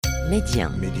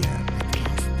بودكاست.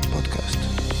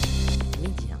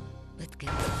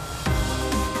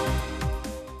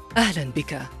 أهلا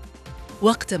بك.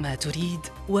 وقتما تريد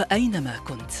وأينما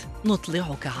كنت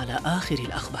نطلعك على آخر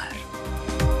الأخبار.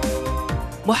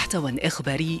 محتوى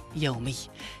إخباري يومي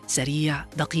سريع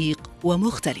دقيق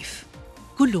ومختلف،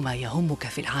 كل ما يهمك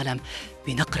في العالم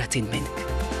بنقرة منك.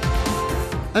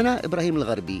 أنا إبراهيم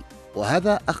الغربي،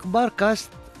 وهذا أخبار كاست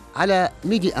على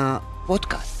ميديا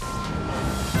بودكاست.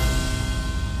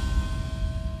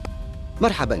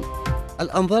 مرحبا.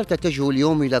 الأنظار تتجه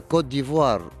اليوم إلى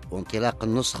ديفوار وانطلاق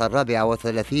النسخة الرابعة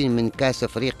والثلاثين من كأس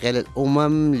إفريقيا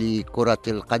للأمم لكرة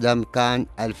القدم كان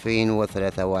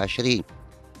 2023.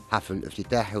 حفل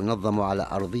الافتتاح ينظم على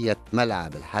أرضية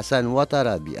ملعب الحسن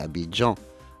وترى بأبيجان،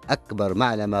 أكبر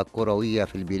معلمة كروية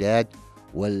في البلاد،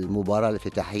 والمباراة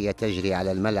الافتتاحية تجري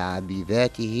على الملعب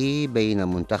ذاته بين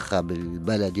منتخب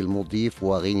البلد المضيف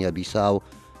وغينيا بيساو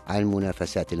عن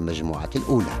منافسات المجموعة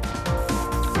الأولى.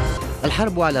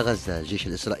 الحرب على غزة. الجيش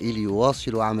الإسرائيلي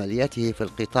يواصل عملياته في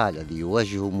القطاع الذي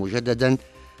يواجه مجددا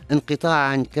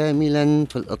انقطاعا كاملا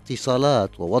في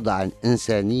الاتصالات ووضعا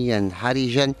إنسانيا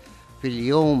حرجا في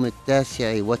اليوم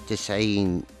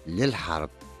 99 للحرب.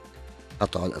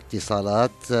 قطع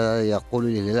الاتصالات، يقول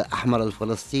الهلال الأحمر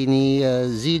الفلسطيني،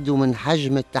 يزيد من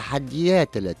حجم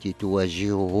التحديات التي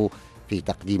تواجهه في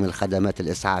تقديم الخدمات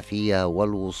الإسعافية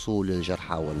والوصول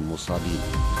للجرحى والمصابين.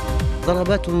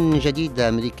 ضربات جديدة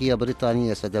أمريكية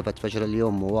بريطانية استهدفت فجر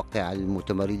اليوم مواقع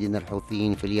المتمردين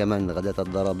الحوثيين في اليمن، غدت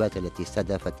الضربات التي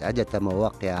استهدفت عدة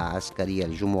مواقع عسكرية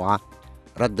الجمعة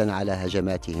ردا على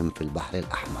هجماتهم في البحر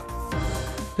الأحمر.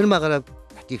 في المغرب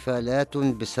احتفالات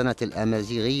بالسنة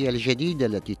الأمازيغية الجديدة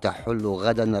التي تحل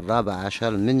غدا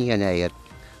 14 من يناير.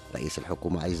 رئيس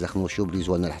الحكومة عزيز خنوش يبرز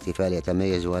أن الاحتفال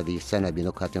يتميز هذه السنة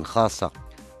بنكهة خاصة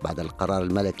بعد القرار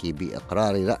الملكي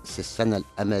بإقرار رأس السنة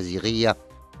الأمازيغية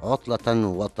عطلة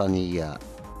وطنية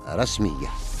رسمية.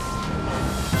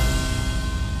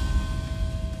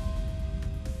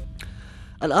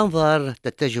 الأنظار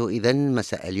تتجه إذن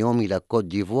مساء اليوم إلى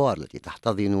ديفوار التي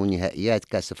تحتضن نهائيات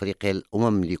كأس إفريقيا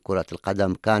الأمم لكرة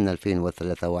القدم كان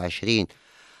 2023.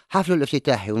 حفل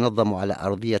الافتتاح ينظم على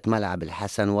أرضية ملعب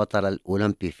الحسن وترى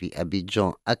الأولمبي في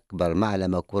أبيجان، أكبر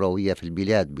معلمة كروية في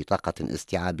البلاد بطاقة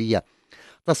استيعابية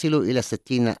تصل إلى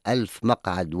 60,000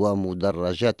 مقعد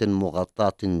ومدرجات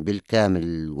مغطاة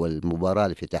بالكامل. والمباراة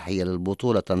الافتتاحية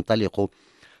للبطولة تنطلق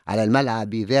على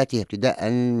الملعب ذاته ابتداء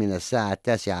من الساعة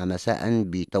 9 مساء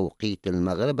بتوقيت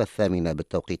المغرب، 8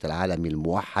 بالتوقيت العالمي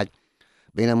الموحد،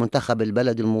 بين منتخب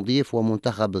البلد المضيف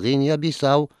ومنتخب غينيا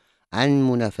بيساو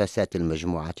عن منافسات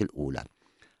المجموعة الأولى.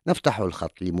 نفتح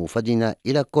الخط لموفدنا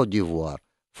إلى ديفوار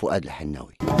فؤاد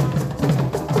الحناوي.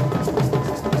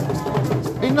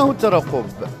 إنه الترقب،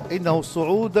 إنه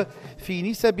الصعود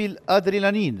في نسب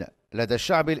الأدرينالين لدى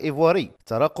الشعب الإيفواري،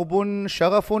 ترقب،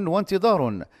 شغف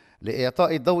وانتظار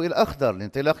لإعطاء الضوء الأخضر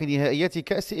لانطلاق نهائيات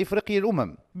كأس إفريقيا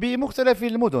الأمم بمختلف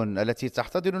المدن التي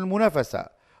تحتضن المنافسة،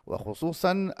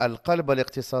 وخصوصا القلب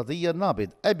الاقتصادي النابض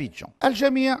أبيجان.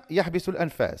 الجميع يحبس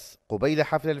الأنفاس قبيل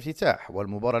حفل الافتتاح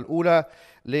والمباراة الأولى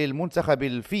للمنتخب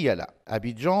الفيلة.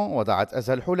 أبيجان وضعت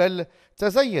أزهى الحلل،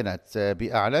 تزينت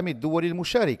بأعلام الدول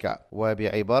المشاركة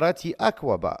وبعبارات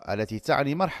أكوابا التي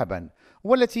تعني مرحبا،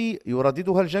 والتي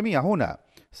يرددها الجميع هنا،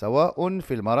 سواء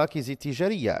في المراكز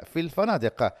التجارية، في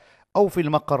الفنادق، أو في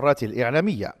المقرات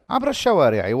الإعلامية. عبر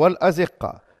الشوارع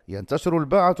والأزقة ينتشر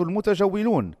الباعة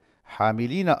المتجولون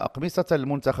حاملين أقمصة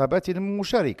المنتخبات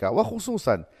المشاركة،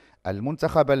 وخصوصا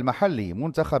المنتخب المحلي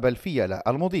منتخب الفيلة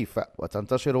المضيف.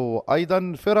 وتنتشر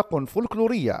أيضا فرق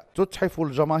فولكلورية تتحف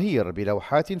الجماهير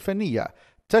بلوحات فنية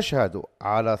تشهد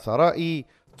على ثراء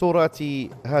تراث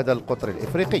هذا القطر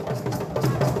الإفريقي.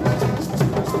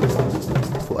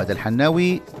 فؤاد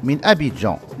الحناوي من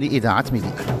أبيجان لإذاعة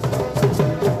ميديا.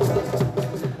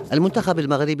 المنتخب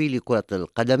المغربي لكرة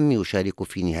القدم يشارك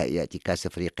في نهائيات كأس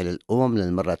إفريقيا للأمم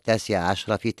للمرة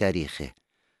 19 في تاريخه.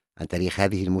 عن تاريخ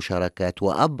هذه المشاركات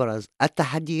وأبرز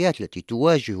التحديات التي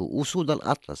تواجه أسود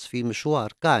الأطلس في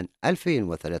مشوار كان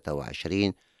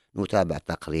 2023 نتابع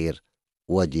تقرير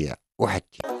وديع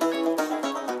وحدي.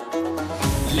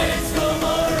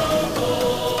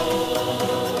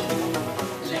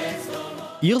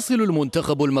 يصل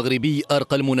المنتخب المغربي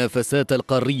أرقى المنافسات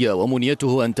القارية،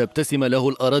 ومنيته أن تبتسم له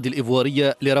الأراضي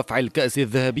الإيفوارية لرفع الكأس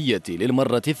الذهبية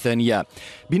للمرة الثانية.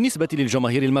 بالنسبة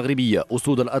للجماهير المغربية،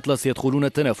 أسود الأطلس يدخلون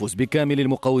التنافس بكامل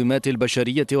المقومات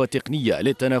البشرية والتقنية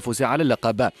للتنافس على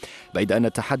اللقب، بيد أن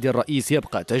التحدي الرئيس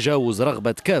يبقى تجاوز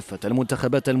رغبة كافة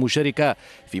المنتخبات المشاركة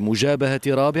في مجابهة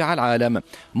رابع العالم.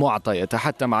 معطى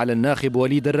يتحتم على الناخب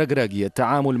وليد الركراكي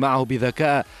التعامل معه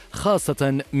بذكاء،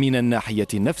 خاصة من الناحية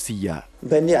النفسية.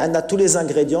 بني عندنا tous les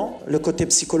ingrédients. le côté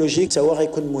psychologique سواء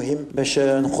يكون مهم باش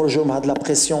نخرجوا من هاد لا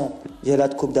بريسيون ديال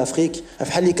هاد كوب دافريك.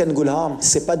 بحال اللي كنقولها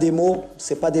سي با دي مو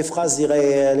سي با دي فراز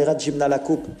اللي غتجيب لنا لا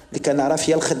كوب، اللي كنعرف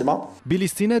هي الخدمه.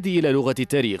 بالاستناد إلى لغة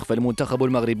التاريخ فالمنتخب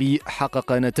المغربي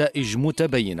حقق نتائج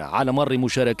متبينة على مر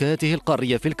مشاركاته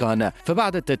القارية في الكان.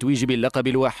 فبعد التتويج باللقب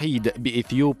الوحيد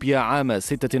بإثيوبيا عام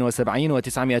 76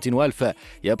 و900 وألف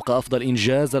يبقى أفضل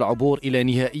إنجاز العبور إلى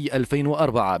نهائي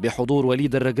 2004 بحضور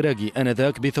وليد الركراكي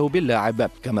آنذاك بثوب اللاعب،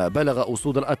 كما بلغ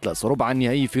أسود الأطلس ربع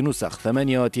النهائي في نسخ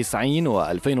 98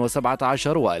 و2017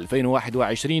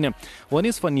 و2021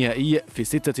 ونصف النهائي في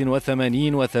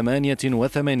 86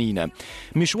 و88.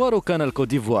 مشوار كان الكوت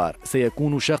ديفوار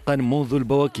سيكون شاقا منذ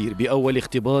البواكير بأول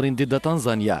اختبار ضد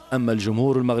تنزانيا، أما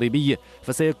الجمهور المغربي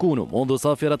فسيكون منذ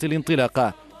صافرة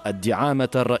الانطلاقة الدعامة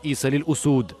الرئيسة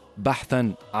للأسود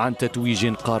بحثا عن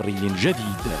تتويج قاري جديد.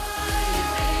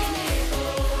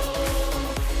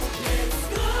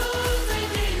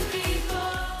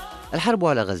 الحرب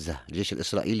على غزة. الجيش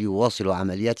الإسرائيلي يواصل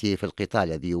عملياته في القطاع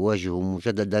الذي يواجه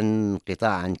مجددا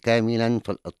انقطاعا كاملا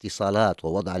في الاتصالات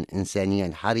ووضعا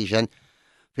إنسانيا حرجا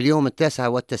في اليوم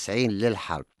 99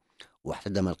 للحرب.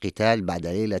 واحتدم القتال بعد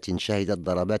ليلة شهدت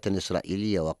ضربات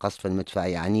إسرائيلية وقصف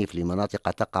مدفعي عنيف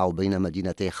لمناطق تقع بين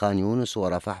مدينتي خان يونس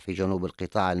ورفح في جنوب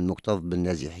القطاع المكتظ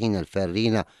بالنازحين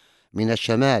الفارين من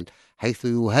الشمال، حيث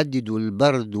يهدد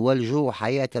البرد والجوع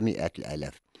حياة مئات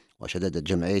الآلاف. وشددت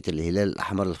جمعية الهلال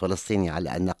الأحمر الفلسطيني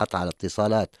على أن قطع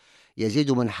الاتصالات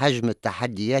يزيد من حجم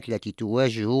التحديات التي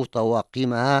تواجه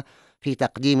طواقمها في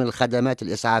تقديم الخدمات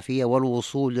الإسعافية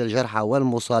والوصول للجرحى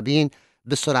والمصابين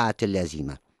بالسرعة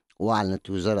اللازمة. وأعلنت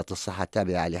وزارة الصحة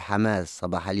التابعة لحماس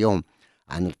صباح اليوم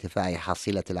عن ارتفاع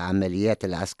حصيلة العمليات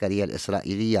العسكرية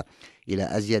الإسرائيلية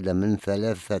إلى أزيد من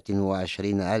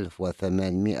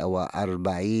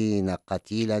 23,840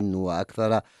 قتيلا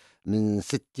وأكثر من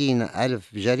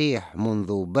 60,000 جريح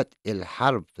منذ بدء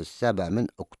الحرب في 7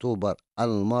 أكتوبر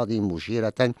الماضي،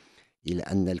 مشيرة إلى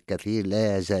أن الكثير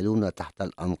لا يزالون تحت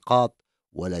الأنقاض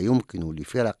ولا يمكن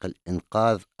لفرق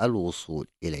الإنقاذ الوصول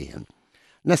إليهم.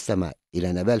 نستمع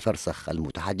إلى نبال فرسخ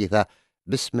المتحدثة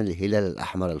باسم الهلال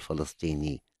الأحمر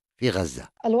الفلسطيني في غزة.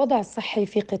 الوضع الصحي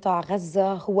في قطاع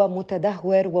غزة هو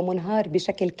متدهور ومنهار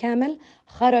بشكل كامل.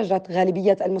 خرجت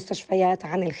غالبية المستشفيات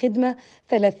عن الخدمة،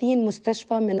 30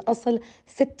 مستشفى من أصل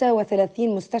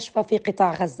 36 مستشفى في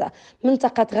قطاع غزة.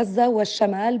 منطقة غزة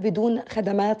والشمال بدون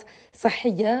خدمات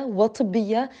صحية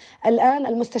وطبية. الآن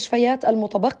المستشفيات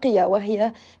المتبقية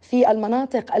وهي في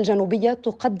المناطق الجنوبية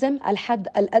تقدم الحد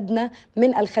الأدنى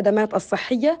من الخدمات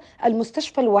الصحية.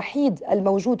 المستشفى الوحيد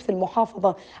الموجود في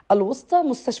المحافظة الوسطى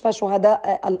مستشفى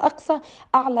شهداء الأقصى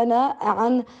أعلن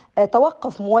عن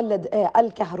توقف مولد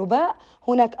الكهرباء.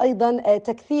 هناك أيضا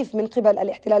تكثيف من قبل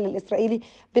الاحتلال الإسرائيلي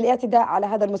بالاعتداء على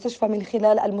هذا المستشفى من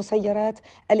خلال المسيرات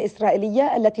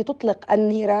الإسرائيلية التي تطلق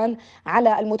النيران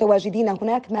على المتواجدين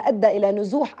هناك، ما أدى إلى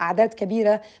نزوح أعداد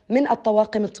كبيرة من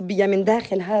الطواقم الطبية من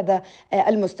داخل هذا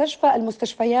المستشفى.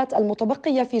 المستشفيات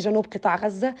المتبقية في جنوب قطاع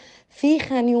غزة في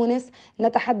خان يونس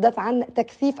نتحدث عن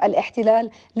تكثيف الاحتلال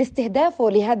لاستهدافه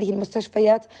لهذه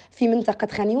المستشفيات في منطقة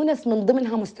خان يونس، من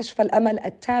ضمنها مستشفى الأمل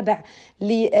التابع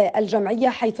للجمعية،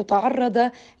 حيث تعرض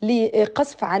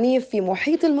لقصف عنيف في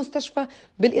محيط المستشفى،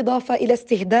 بالإضافة إلى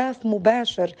استهداف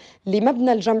مباشر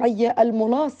لمبنى الجمعية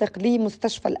الملاصق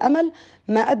لمستشفى الأمل،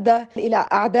 ما أدى إلى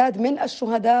أعداد من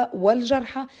الشهداء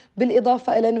والجرحى،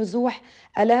 بالإضافة إلى نزوح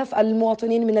آلاف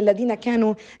المواطنين من الذين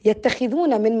كانوا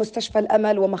يتخذون من مستشفى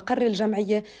الأمل ومقر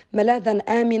الجمعية ملاذا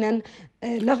آمنا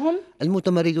لهم.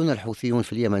 المتمردون الحوثيون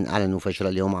في اليمن أعلنوا فجر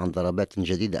اليوم عن ضربات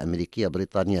جديدة أمريكية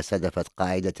بريطانية استهدفت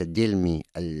قاعدة الدلمي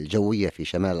الجوية في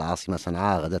شمال العاصمة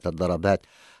صنعاء. غدت الضربات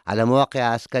على مواقع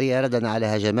عسكرية ردا على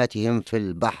هجماتهم في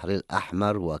البحر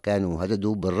الأحمر، وكانوا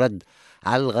هددوا بالرد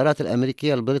على الغارات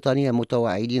الأمريكية البريطانية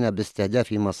متوعدين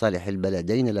باستهداف مصالح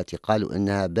البلدين التي قالوا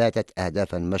إنها باتت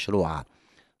أهدافا مشروعة.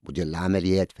 مدير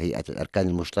العمليات في هيئة الأركان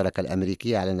المشتركة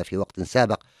الأمريكية أعلن في وقت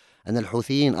سابق أن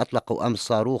الحوثيين أطلقوا أمس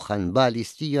صاروخا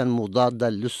باليستيا مضادا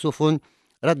للسفن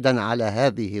ردا على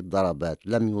هذه الضربات.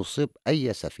 لم يصب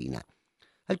أي سفينة.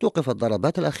 هل توقف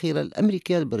الضربات الأخيرة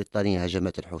الأمريكية البريطانية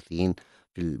هجمات الحوثيين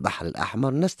في البحر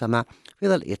الأحمر؟ نستمع في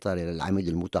ذا الإطار إلى العميد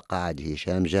المتقاعد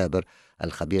هشام جابر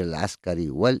الخبير العسكري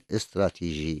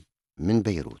والاستراتيجي من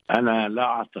بيروت. أنا لا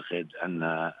أعتقد أن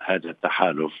هذا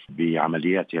التحالف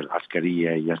بعملياته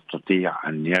العسكرية يستطيع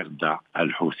أن يردع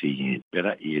الحوثيين.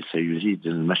 برأيي سيزيد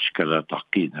المشكلة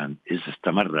تعقيدا. إذا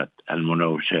استمرت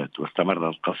المناوشات واستمر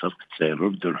القصف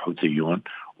سيرد الحوثيون،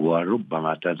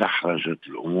 وربما تدحرجت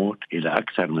الأمور إلى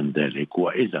أكثر من ذلك.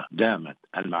 وإذا دامت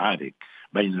المعارك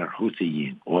بين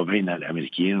الحوثيين وبين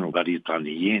الأمريكيين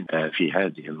والبريطانيين في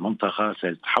هذه المنطقة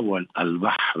سيتحول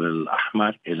البحر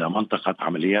الأحمر إلى منطقة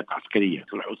عمليات عسكرية.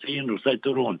 الحوثيين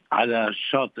يسيطرون على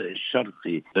الشاطئ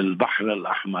الشرقي للبحر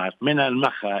الأحمر من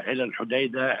المخا إلى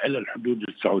الحديدة إلى الحدود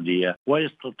السعودية،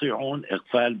 ويستطيعون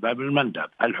إقفال باب المندب.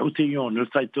 الحوثيون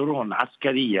يسيطرون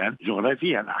عسكريا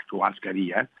جغرافيا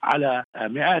عسكريا على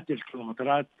مئات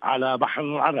الكيلومترات على بحر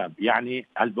العرب، يعني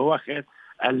البواخر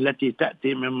التي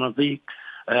تأتي من مضيق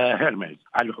هرمز.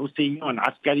 الحوثيون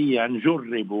عسكريا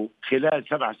جربوا خلال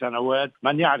 7 سنوات.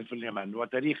 من يعرف اليمن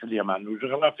وتاريخ اليمن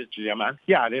وجغرافيا اليمن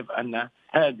يعرف أن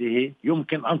هذه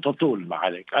يمكن أن تطول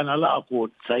المعارك. أنا لا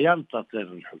أقول سينتصر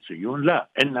الحوثيون، لا،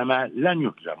 إنما لن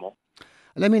يهزموا.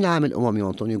 الأمين العام الأممي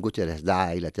أنطونيو غوتيريس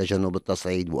دعا إلى تجنب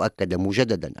التصعيد، وأكد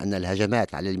مجددا أن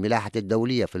الهجمات على الملاحة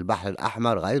الدولية في البحر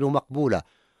الأحمر غير مقبولة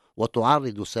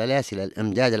وتعرض سلاسل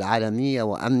الإمداد العالمية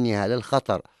وأمنها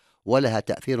للخطر، ولها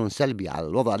تأثير سلبي على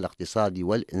الوضع الاقتصادي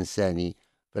والإنساني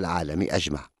في العالم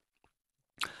أجمع.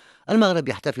 المغرب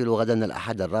يحتفل غدا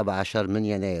الأحد 14 من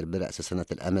يناير برأس السنة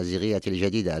الأمازيغية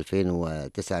الجديدة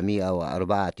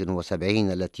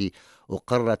 2974 التي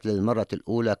أقرت للمرة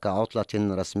الأولى كعطلة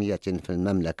رسمية في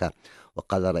المملكة.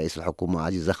 وقال رئيس الحكومة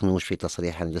عزيز زخنوش في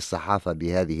تصريح للصحافة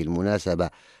بهذه المناسبة: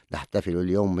 نحتفل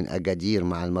اليوم من أكادير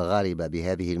مع المغاربة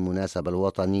بهذه المناسبة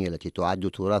الوطنية التي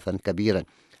تعد تراثا كبيرا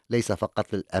ليس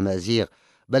فقط للأمازيغ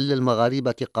بل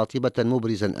للمغاربة قاطبة،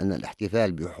 مبرزا أن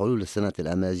الاحتفال بحلول السنة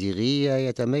الأمازيغية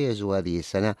يتميز هذه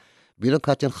السنة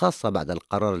بنكهة خاصة بعد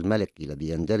القرار الملكي الذي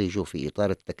يندرج في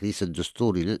إطار التكريس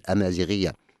الدستوري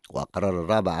للأمازيغية. وقرار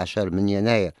 14 من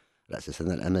يناير رأس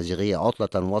السنة الأمازيغية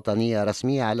عطلة وطنية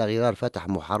رسمية على غرار فتح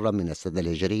محرم من السنة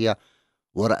الهجرية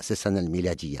ورأس السنة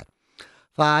الميلادية.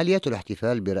 فعاليات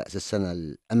الاحتفال برأس السنة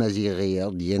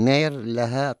الأمازيغية يناير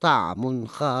لها طعم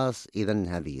خاص إذن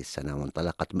هذه السنة،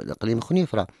 وانطلقت من إقليم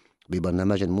خنيفرة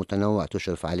ببرنامج متنوع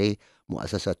تشرف عليه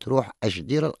مؤسسة روح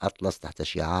أجدير الأطلس تحت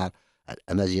شعار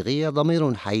الأمازيغية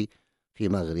ضمير حي في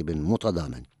مغرب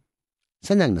متضامن.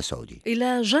 سنة المسعودي.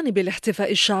 إلى جانب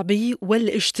الاحتفاء الشعبي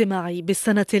والاجتماعي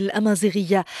بالسنة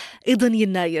الأمازيغية أيضا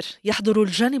يناير يحضر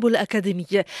الجانب الأكاديمي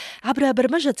عبر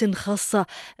برمجة خاصة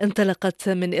انطلقت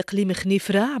من إقليم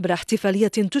خنيفرة عبر احتفالية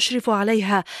تشرف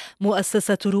عليها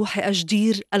مؤسسة روح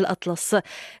أجدير الأطلس،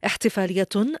 احتفالية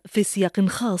في سياق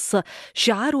خاص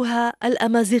شعارها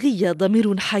الأمازيغية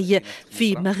ضمير حي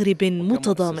في مغرب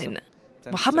متضامن.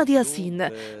 محمد ياسين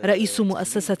رئيس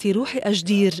مؤسسة روح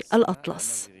أجدير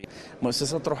الأطلس.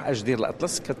 مؤسسة روح أجدير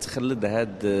الأطلس كتخلد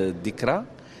هذه الذكرى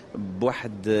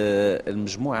بواحد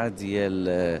المجموعة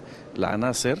ديال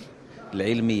العناصر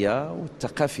العلمية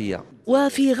والثقافية.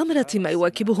 وفي غمرة ما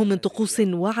يواكبه من طقوس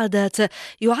وعادات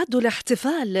يعد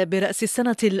الاحتفال برأس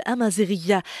السنة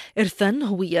الأمازيغية إرثاً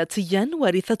هوياتياً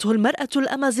ورثته المرأة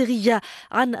الأمازيغية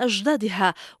عن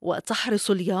أجدادها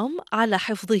وتحرص اليوم على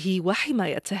حفظه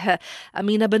وحمايته.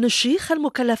 أمينة بن الشيخ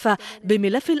المكلفة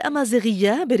بملف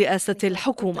الأمازيغية برئاسة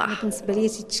الحكومة. بالنسبة لي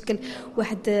تشكل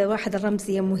واحد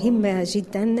الرمزية مهمة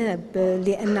جداً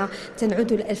لأن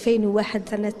تنعود ل 2001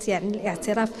 سنة يعني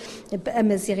الاعتراف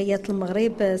بأمازيغية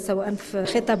المغرب سواء في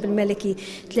خطاب الملكي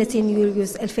 30 يوليو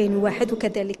 2001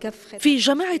 وكذلك في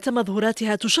جميع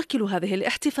تمظهراتها. تشكل هذه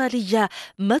الاحتفالية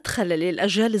مدخل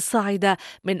للأجيال الصاعدة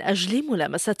من أجل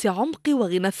ملامسة عمق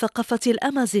وغنى الثقافة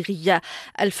الأمازيغية.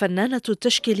 الفنانة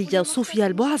التشكيلية صوفيا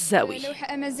البوعزاوي: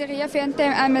 لوحة أمازيغية فيها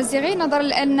نتايم أمازيغي نظرا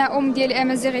لأن ديالي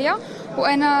أمازيغية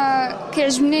وأنا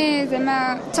كيعجبني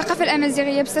زعما الثقافة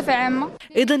الأمازيغية بصفة عامة.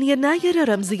 إذن يناير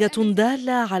رمزية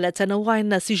دالة على تنوع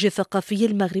النسيج الثقافي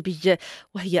المغربي،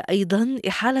 وهي أيضا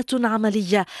إحالة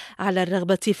عملية على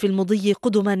الرغبة في المضي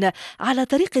قدما على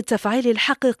طريق التفعيل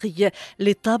الحقيقي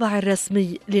للطابع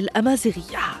الرسمي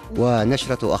للأمازيغية.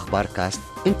 ونشرة أخبار كاست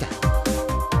انتهت.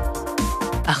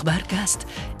 أخبار كاست،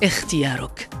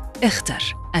 اختيارك،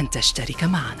 اختر أن تشترك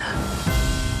معنا.